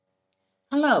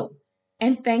Hello,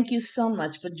 and thank you so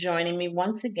much for joining me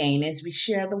once again as we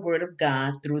share the Word of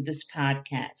God through this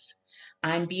podcast.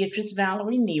 I'm Beatrice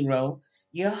Valerie Nero,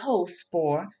 your host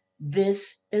for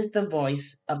This is the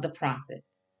Voice of the Prophet.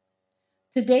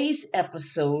 Today's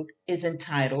episode is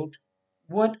entitled,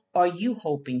 What Are You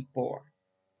Hoping For?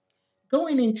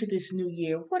 Going into this new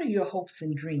year, what are your hopes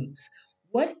and dreams?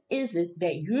 What is it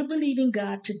that you're believing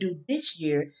God to do this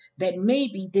year that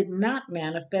maybe did not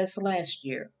manifest last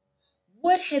year?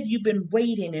 What have you been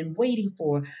waiting and waiting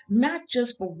for, not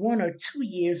just for 1 or 2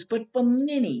 years, but for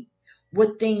many?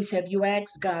 What things have you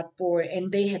asked God for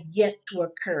and they have yet to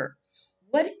occur?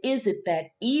 What is it that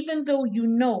even though you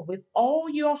know with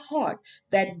all your heart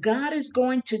that God is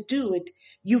going to do it,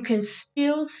 you can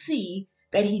still see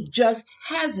that He just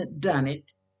hasn't done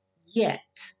it yet?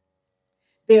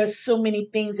 There are so many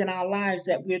things in our lives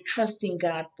that we're trusting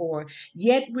God for,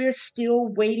 yet we're still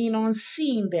waiting on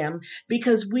seeing them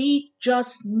because we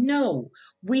just know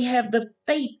we have the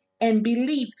faith and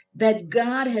belief that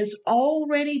God has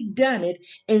already done it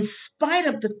in spite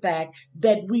of the fact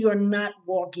that we are not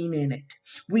walking in it.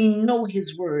 We know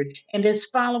His word, and as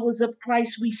followers of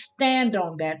Christ, we stand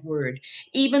on that word.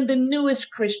 Even the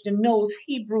newest Christian knows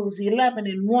Hebrews 11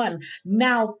 and 1.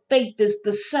 Now faith is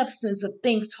the substance of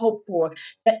things hoped for,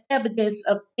 the evidence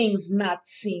of things not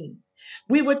seen.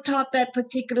 We were taught that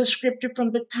particular scripture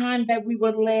from the time that we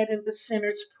were led in the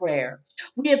sinner's prayer.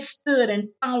 We have stood and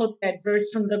followed that verse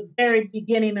from the very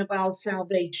beginning of our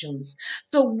salvations.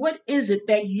 So, what is it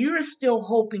that you're still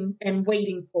hoping and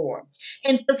waiting for?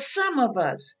 And for some of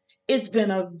us, it's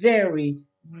been a very,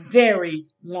 very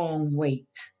long wait.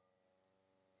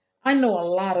 I know a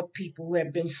lot of people who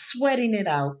have been sweating it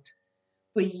out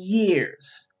for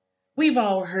years. We've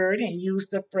all heard and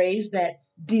used the phrase that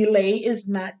delay is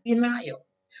not denial.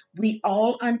 We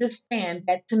all understand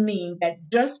that to mean that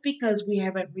just because we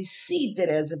haven't received it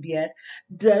as of yet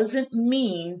doesn't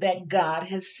mean that God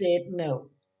has said no.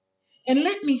 And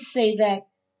let me say that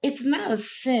it's not a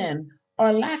sin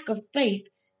or lack of faith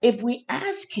if we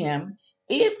ask Him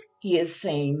if He is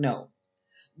saying no.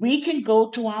 We can go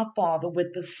to our Father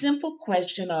with the simple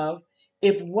question of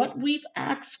if what we've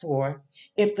asked for,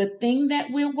 if the thing that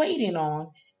we're waiting on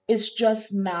is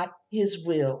just not His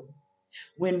will.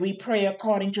 When we pray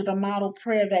according to the model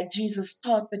prayer that Jesus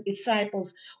taught the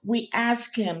disciples, we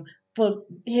ask Him for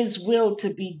His will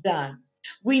to be done.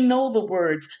 We know the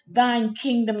words, Thine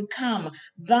kingdom come,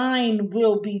 Thine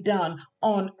will be done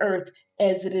on earth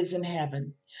as it is in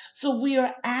heaven. So we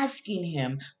are asking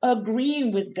Him,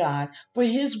 agreeing with God for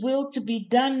His will to be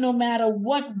done no matter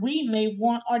what we may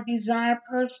want or desire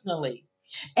personally.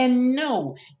 And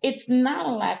no, it's not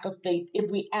a lack of faith if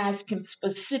we ask Him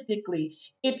specifically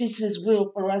if it's His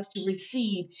will for us to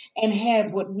receive and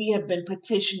have what we have been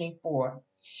petitioning for.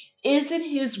 Is it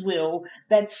His will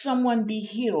that someone be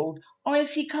healed, or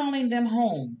is He calling them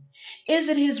home? Is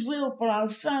it His will for our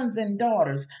sons and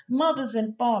daughters, mothers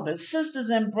and fathers, sisters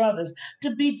and brothers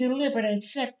to be delivered and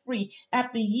set free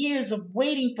after years of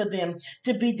waiting for them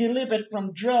to be delivered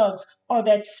from drugs or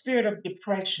that spirit of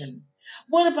depression?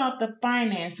 What about the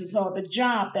finances or the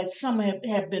job that some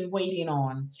have been waiting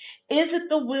on? Is it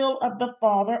the will of the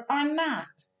Father or not?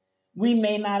 We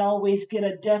may not always get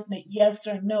a definite yes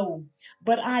or no,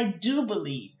 but I do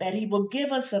believe that He will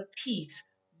give us a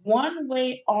peace one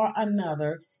way or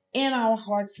another in our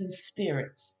hearts and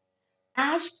spirits.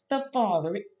 Ask the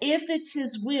Father if it's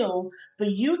His will for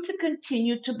you to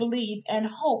continue to believe and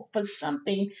hope for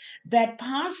something that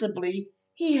possibly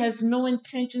He has no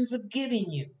intentions of giving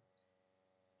you.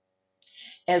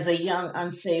 As a young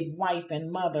unsaved wife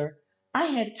and mother, I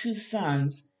had 2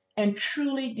 sons and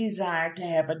truly desired to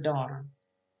have a daughter.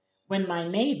 When my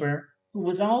neighbor, who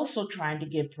was also trying to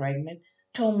get pregnant,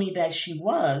 told me that she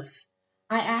was,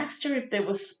 I asked her if there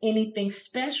was anything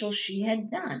special she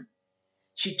had done.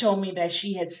 She told me that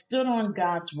she had stood on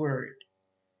God's word.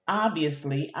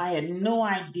 Obviously, I had no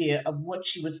idea of what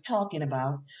she was talking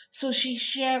about, so she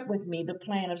shared with me the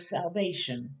plan of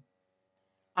salvation.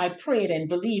 I prayed and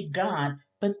believed God,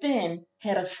 but then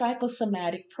had a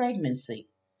psychosomatic pregnancy.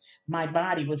 My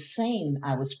body was saying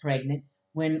I was pregnant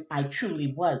when I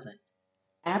truly wasn't.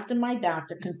 After my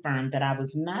doctor confirmed that I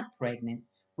was not pregnant,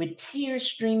 with tears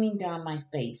streaming down my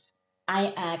face,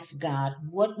 I asked God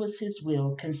what was His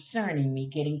will concerning me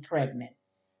getting pregnant.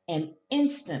 And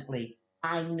instantly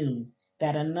I knew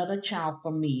that another child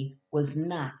for me was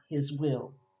not His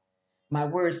will. My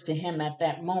words to Him at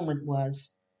that moment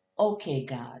was, Okay,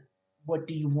 God, what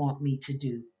do you want me to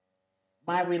do?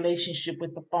 My relationship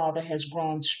with the Father has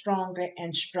grown stronger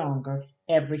and stronger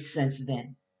ever since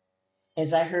then.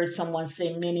 As I heard someone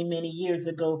say many, many years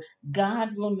ago, God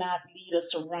will not lead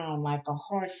us around like a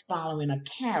horse following a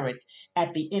carrot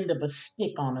at the end of a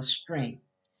stick on a string.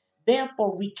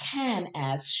 Therefore, we can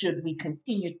ask, should we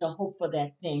continue to hope for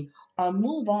that thing or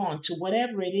move on to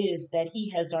whatever it is that He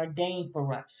has ordained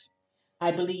for us? I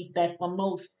believe that for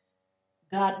most,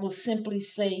 God will simply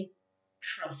say,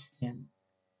 trust Him.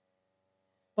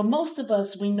 For most of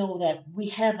us, we know that we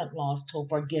haven't lost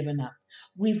hope or given up.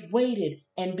 We've waited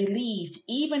and believed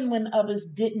even when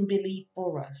others didn't believe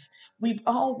for us. We've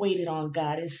all waited on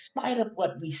God in spite of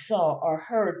what we saw or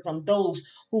heard from those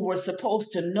who were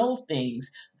supposed to know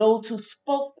things, those who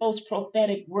spoke those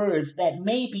prophetic words that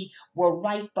maybe were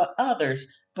right for others,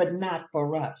 but not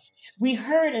for us. We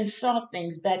heard and saw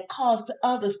things that caused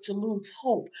others to lose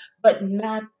hope, but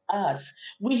not us.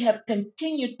 We have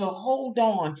continued to hold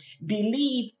on,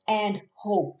 believe, and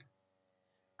hope.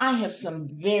 I have some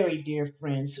very dear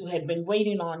friends who had been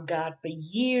waiting on God for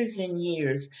years and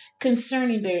years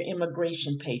concerning their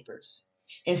immigration papers.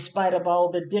 In spite of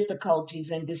all the difficulties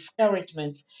and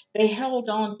discouragements, they held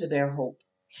on to their hope.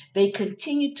 They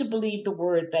continued to believe the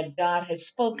word that God had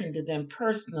spoken to them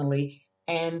personally,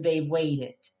 and they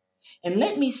waited. And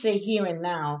let me say here and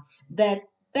now that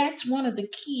that's one of the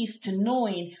keys to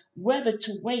knowing whether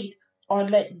to wait or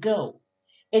let go.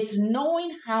 It's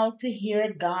knowing how to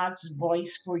hear God's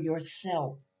voice for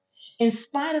yourself. In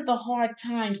spite of the hard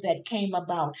times that came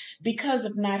about because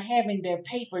of not having their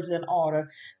papers in order,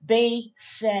 they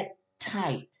sat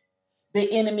tight.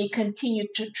 The enemy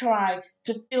continued to try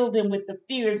to fill them with the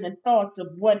fears and thoughts of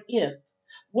what if.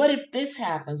 What if this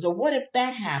happens or what if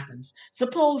that happens?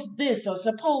 Suppose this or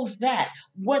suppose that.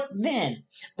 What then?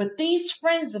 But these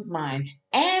friends of mine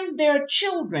and their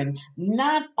children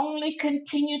not only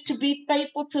continue to be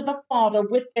faithful to the Father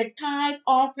with their tithe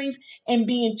offerings and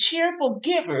being cheerful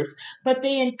givers, but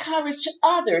they encourage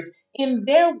others in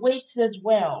their weights as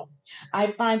well.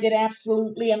 I find it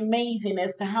absolutely amazing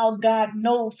as to how God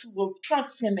knows who will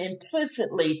trust Him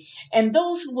implicitly and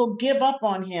those who will give up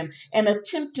on Him and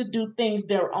attempt to do things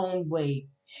their own way.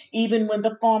 Even when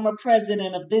the former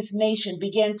president of this nation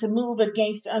began to move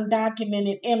against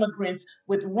undocumented immigrants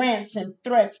with rants and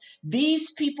threats,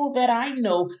 these people that I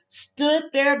know stood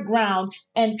their ground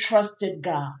and trusted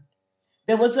God.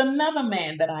 There was another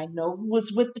man that I know who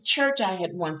was with the church I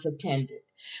had once attended.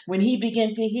 When he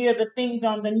began to hear the things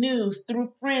on the news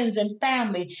through friends and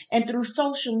family and through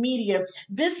social media,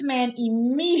 this man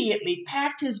immediately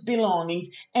packed his belongings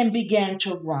and began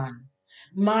to run.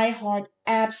 My heart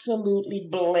absolutely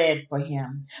bled for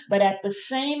him. But at the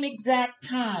same exact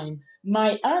time,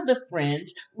 my other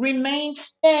friends remained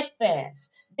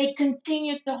steadfast. They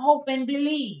continued to hope and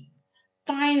believe.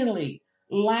 Finally,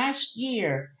 last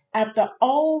year, after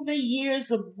all the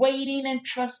years of waiting and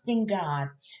trusting God,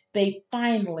 they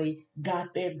finally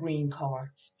got their green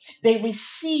cards. They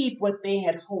received what they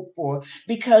had hoped for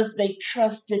because they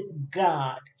trusted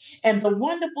God. And the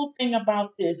wonderful thing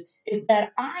about this is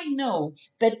that I know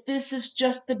that this is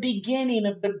just the beginning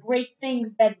of the great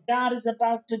things that God is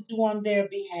about to do on their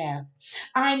behalf.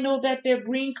 I know that their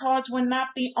green cards were not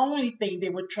the only thing they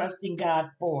were trusting God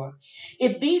for.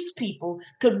 If these people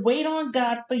could wait on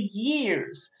God for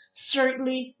years,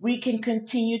 certainly we can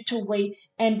continue to wait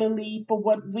and believe for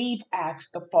what we've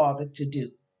asked the Father to do.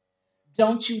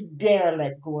 Don't you dare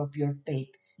let go of your faith,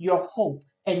 your hope,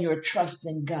 and your trust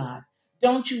in God.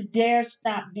 Don't you dare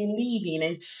stop believing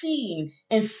and seeing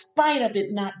in spite of it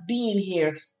not being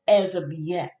here as of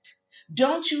yet.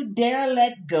 Don't you dare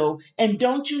let go and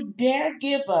don't you dare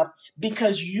give up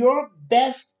because your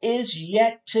best is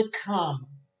yet to come.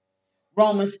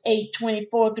 Romans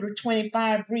 8:24 through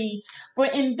 25 reads, for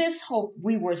in this hope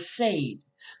we were saved.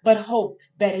 But hope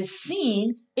that is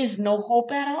seen is no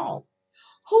hope at all.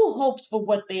 Who hopes for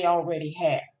what they already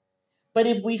have? But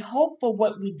if we hope for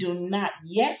what we do not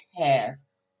yet have,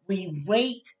 we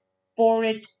wait for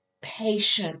it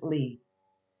patiently.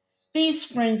 These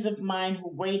friends of mine who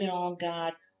waited on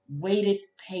God waited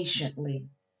patiently.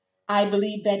 I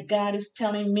believe that God is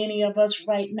telling many of us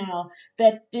right now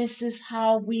that this is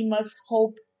how we must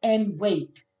hope and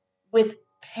wait with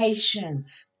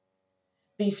patience.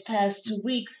 These past 2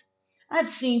 weeks, I've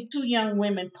seen two young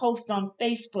women post on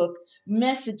Facebook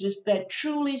messages that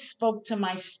truly spoke to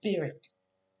my spirit.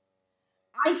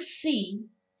 I see,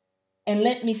 and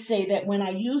let me say that when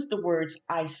I use the words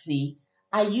I see,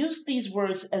 I use these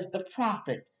words as the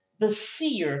prophet, the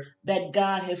seer that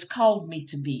God has called me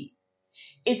to be.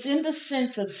 It's in the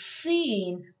sense of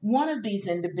seeing one of these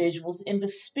individuals in the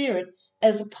spirit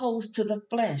as opposed to the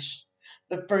flesh.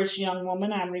 The first young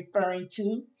woman I'm referring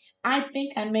to, I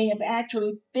think I may have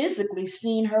actually physically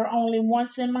seen her only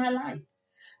once in my life.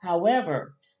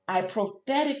 However, I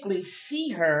prophetically see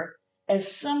her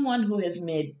as someone who has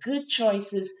made good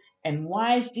choices and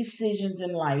wise decisions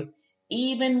in life,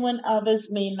 even when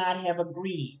others may not have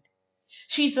agreed.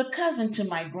 She's a cousin to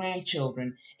my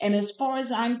grandchildren, and as far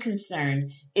as I'm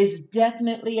concerned, is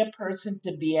definitely a person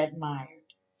to be admired.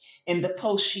 In the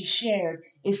post she shared,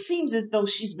 it seems as though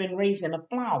she's been raising a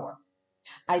flower.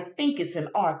 I think it's an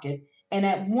orchid, and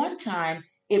at one time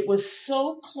it was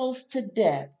so close to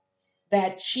death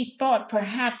that she thought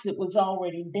perhaps it was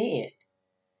already dead.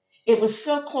 It was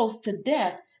so close to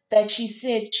death that she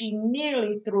said she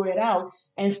nearly threw it out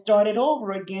and started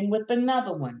over again with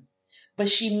another one. But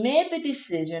she made the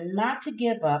decision not to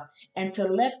give up and to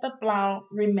let the flower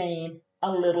remain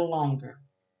a little longer.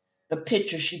 The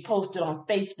picture she posted on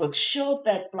Facebook showed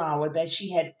that flower that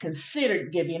she had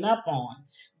considered giving up on,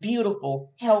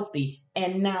 beautiful, healthy,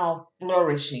 and now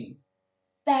flourishing.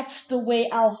 That's the way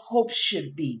our hope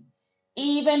should be.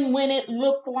 Even when it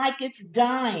looked like it's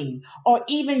dying or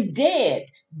even dead,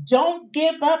 don't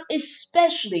give up,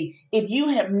 especially if you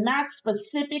have not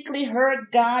specifically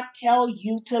heard God tell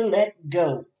you to let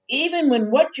go. Even when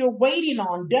what you're waiting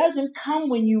on doesn't come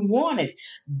when you want it,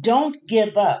 don't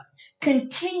give up.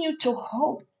 Continue to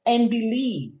hope and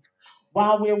believe.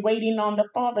 While we're waiting on the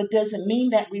Father, doesn't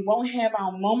mean that we won't have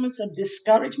our moments of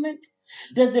discouragement.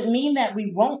 Does it mean that we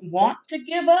won't want to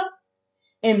give up?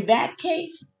 In that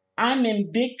case, I'm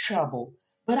in big trouble.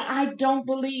 But I don't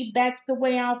believe that's the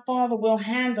way our Father will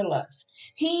handle us.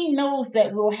 He knows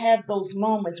that we'll have those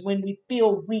moments when we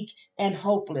feel weak and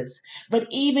hopeless. But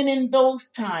even in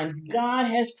those times, God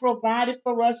has provided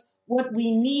for us what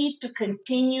we need to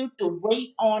continue to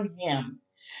wait on Him.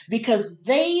 Because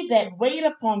they that wait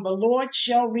upon the Lord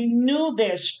shall renew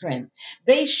their strength.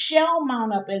 They shall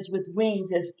mount up as with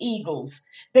wings as eagles.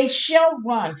 They shall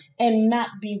run and not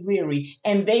be weary,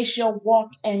 and they shall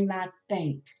walk and not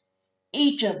faint.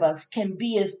 Each of us can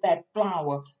be as that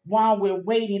flower while we're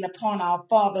waiting upon our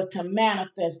Father to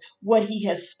manifest what He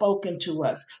has spoken to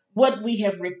us, what we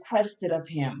have requested of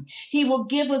Him. He will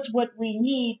give us what we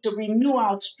need to renew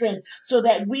our strength so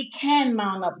that we can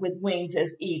mount up with wings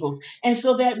as eagles and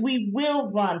so that we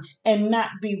will run and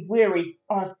not be weary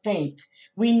or faint.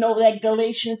 We know that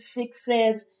Galatians 6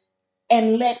 says,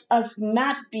 and let us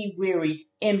not be weary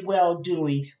in well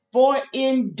doing, for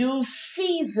in due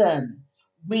season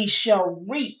we shall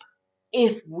reap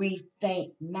if we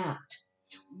faint not.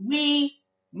 We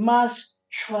must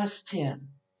trust Him.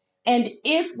 And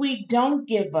if we don't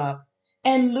give up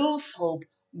and lose hope,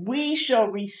 we shall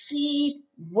receive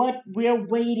what we're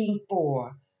waiting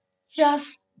for.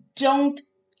 Just don't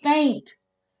faint.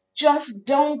 Just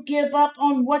don't give up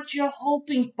on what you're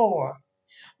hoping for.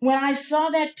 When I saw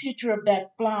that picture of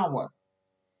that flower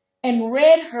and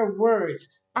read her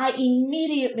words, I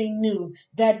immediately knew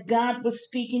that God was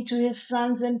speaking to His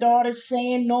sons and daughters,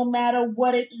 saying, no matter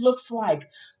what it looks like,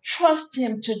 trust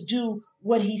Him to do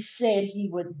what He said He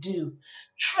would do.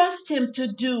 Trust Him to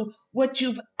do what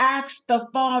you've asked the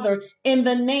Father in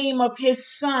the name of His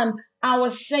Son,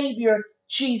 our Savior,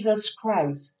 Jesus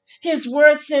Christ. His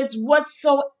word says,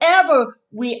 whatsoever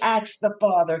we ask the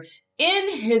Father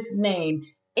in His name,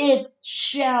 it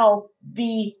shall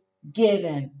be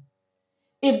given.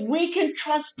 If we can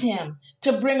trust Him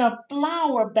to bring a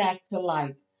flower back to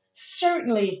life,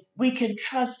 certainly we can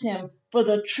trust Him for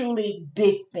the truly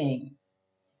big things.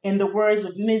 In the words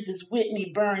of Mrs.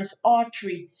 Whitney Burns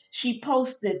Autry, she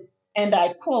posted, and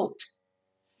I quote,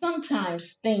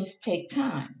 sometimes things take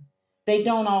time. They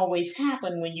don't always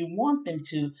happen when you want them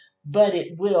to, but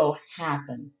it will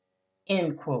happen.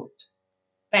 End quote.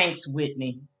 Thanks,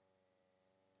 Whitney.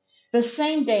 The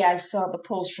same day I saw the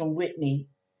post from Whitney,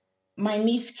 my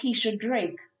niece Keisha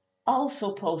Drake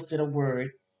also posted a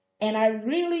word, and I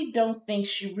really don't think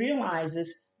she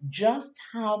realizes just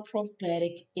how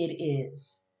prophetic it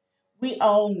is. We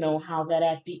all know how that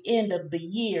at the end of the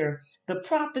year, the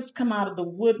prophets come out of the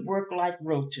woodwork like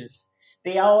roaches.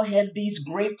 They all have these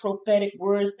great prophetic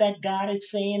words that God is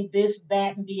saying this,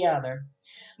 that, and the other.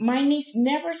 My niece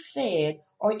never said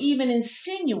or even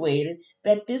insinuated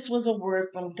that this was a word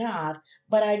from God,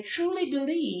 but I truly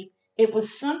believe it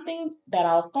was something that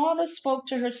our Father spoke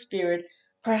to her spirit,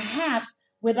 perhaps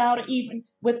without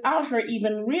her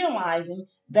even realizing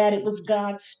that it was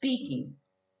God speaking.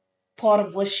 Part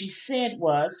of what she said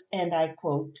was, and I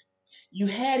quote, you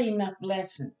had enough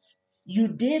lessons. You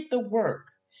did the work.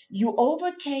 You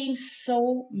overcame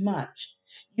so much.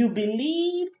 You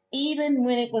believed even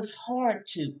when it was hard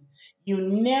to. You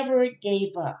never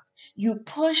gave up. You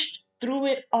pushed through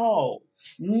it all.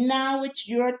 Now it's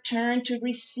your turn to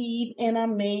receive in a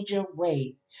major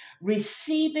way.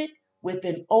 Receive it with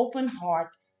an open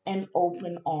heart and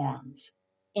open arms.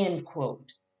 End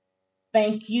quote.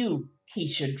 Thank you,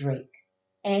 Keisha Drake.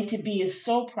 Auntie B is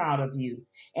so proud of you,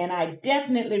 and I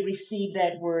definitely received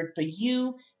that word for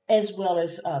you as well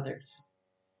as others.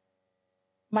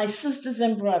 My sisters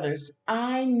and brothers,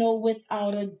 I know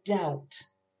without a doubt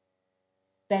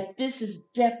that this is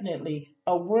definitely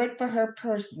a word for her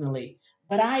personally,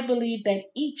 but I believe that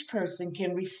each person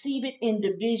can receive it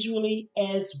individually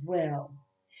as well.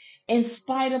 In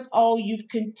spite of all you've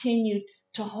continued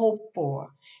to hope for,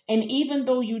 and even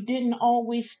though you didn't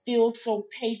always feel so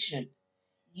patient,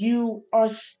 you are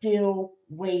still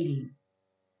waiting.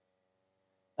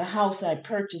 The house I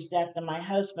purchased after my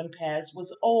husband passed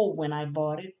was old when I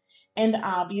bought it, and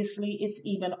obviously it's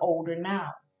even older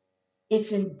now.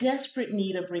 It's in desperate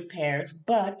need of repairs,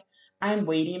 but I'm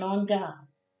waiting on God.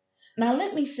 Now,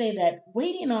 let me say that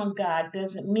waiting on God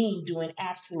doesn't mean doing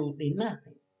absolutely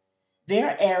nothing. There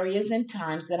are areas and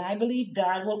times that I believe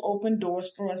God will open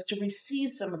doors for us to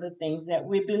receive some of the things that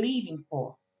we're believing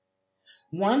for.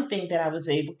 One thing that I was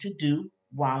able to do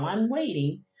while I'm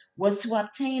waiting was to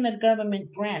obtain a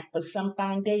government grant for some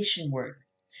foundation work.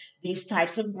 These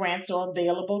types of grants are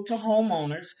available to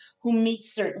homeowners who meet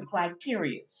certain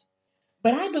criteria.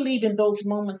 But I believe in those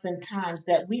moments and times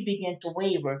that we begin to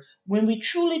waver, when we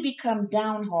truly become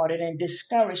downhearted and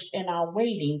discouraged in our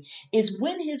waiting, is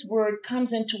when His word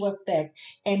comes into effect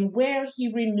and where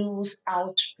He renews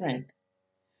our strength.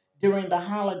 During the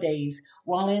holidays,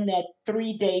 while in that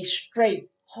 3 day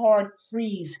straight hard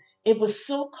freeze, it was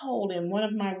so cold in one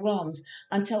of my rooms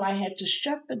until I had to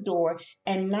shut the door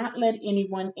and not let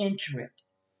anyone enter it.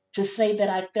 To say that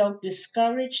I felt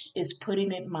discouraged is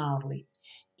putting it mildly.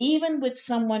 Even with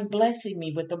someone blessing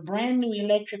me with a brand new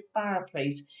electric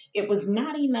fireplace, it was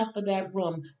not enough for that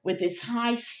room with its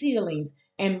high ceilings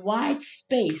and wide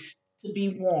space to be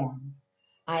warm.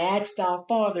 I asked our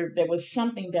Father if there was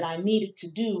something that I needed to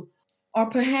do,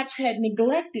 or perhaps had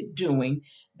neglected doing,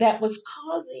 that was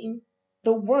causing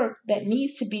the work that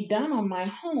needs to be done on my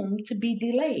home to be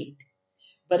delayed.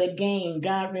 But again,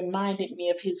 God reminded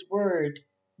me of His word: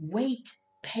 wait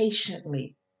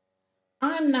patiently.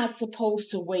 I'm not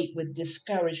supposed to wait with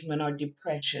discouragement or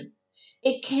depression.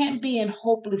 It can't be in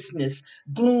hopelessness,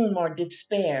 gloom, or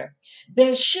despair.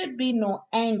 There should be no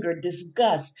anger,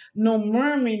 disgust, no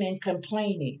murmuring and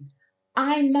complaining.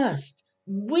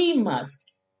 We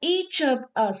must, each of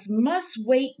us must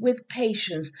wait with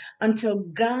patience until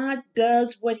God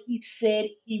does what He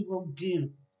said He will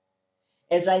do.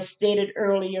 As I stated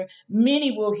earlier,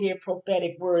 many will hear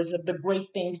prophetic words of the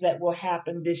great things that will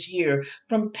happen this year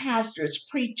from pastors,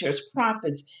 preachers,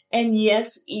 prophets, and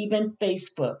yes, even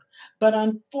Facebook. But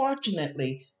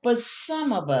unfortunately, for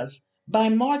some of us, by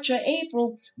March or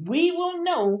April, we will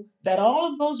know that all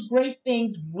of those great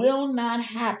things will not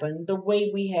happen the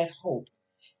way we had hoped,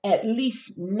 at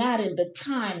least not in the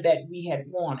time that we had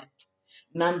wanted.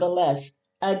 Nonetheless,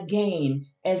 again,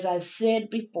 as I said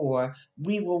before,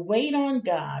 we will wait on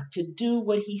God to do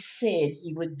what He said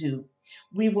He would do.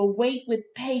 We will wait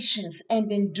with patience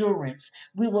and endurance.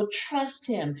 We will trust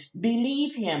Him,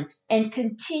 believe Him, and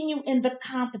continue in the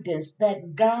confidence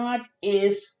that God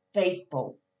is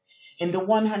faithful. In the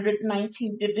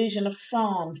 119th division of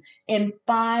Psalms, in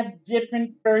 5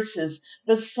 different verses,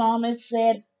 the psalmist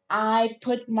said, I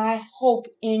put my hope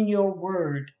in your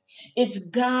word. It's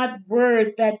God's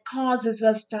word that causes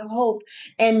us to hope,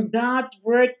 and God's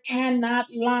word cannot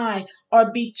lie or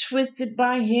be twisted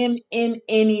by Him in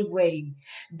any way.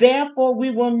 Therefore, we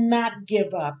will not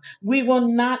give up, we will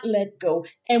not let go,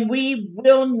 and we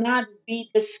will not be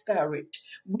discouraged.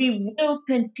 We will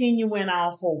continue in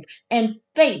our hope and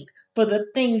faith for the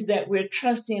things that we're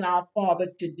trusting our Father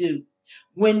to do.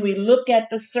 When we look at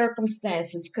the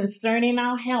circumstances concerning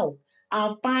our health,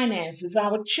 our finances,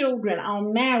 our children, our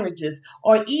marriages,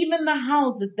 or even the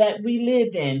houses that we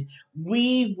live in,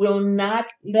 we will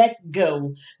not let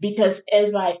go because,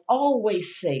 as I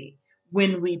always say,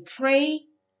 when we pray,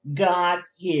 God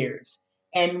hears.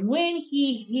 And when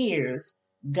He hears,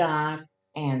 God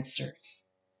answers.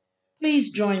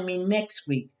 Please join me next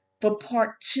week for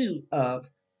part 2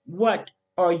 of What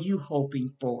Are You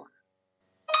Hoping For?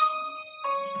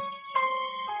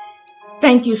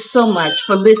 Thank you so much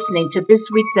for listening to this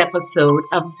week's episode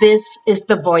of This is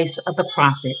the Voice of the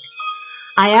Prophet.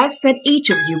 I ask that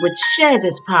each of you would share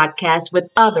this podcast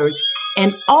with others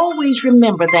and always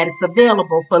remember that it's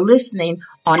available for listening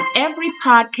on every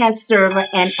podcast server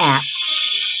and app.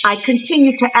 I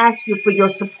continue to ask you for your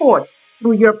support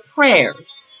through your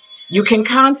prayers. You can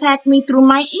contact me through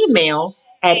my email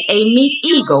at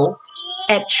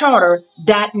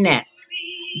ameeagle@charter.net.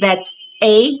 That's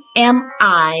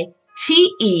AMITE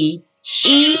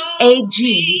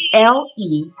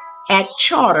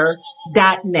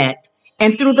EAGLE@charter.net,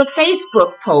 and through the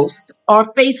Facebook post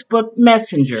or Facebook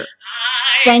Messenger.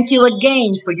 Thank you again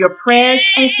for your prayers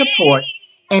and support,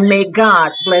 and may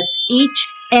God bless each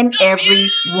and every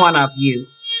one of you.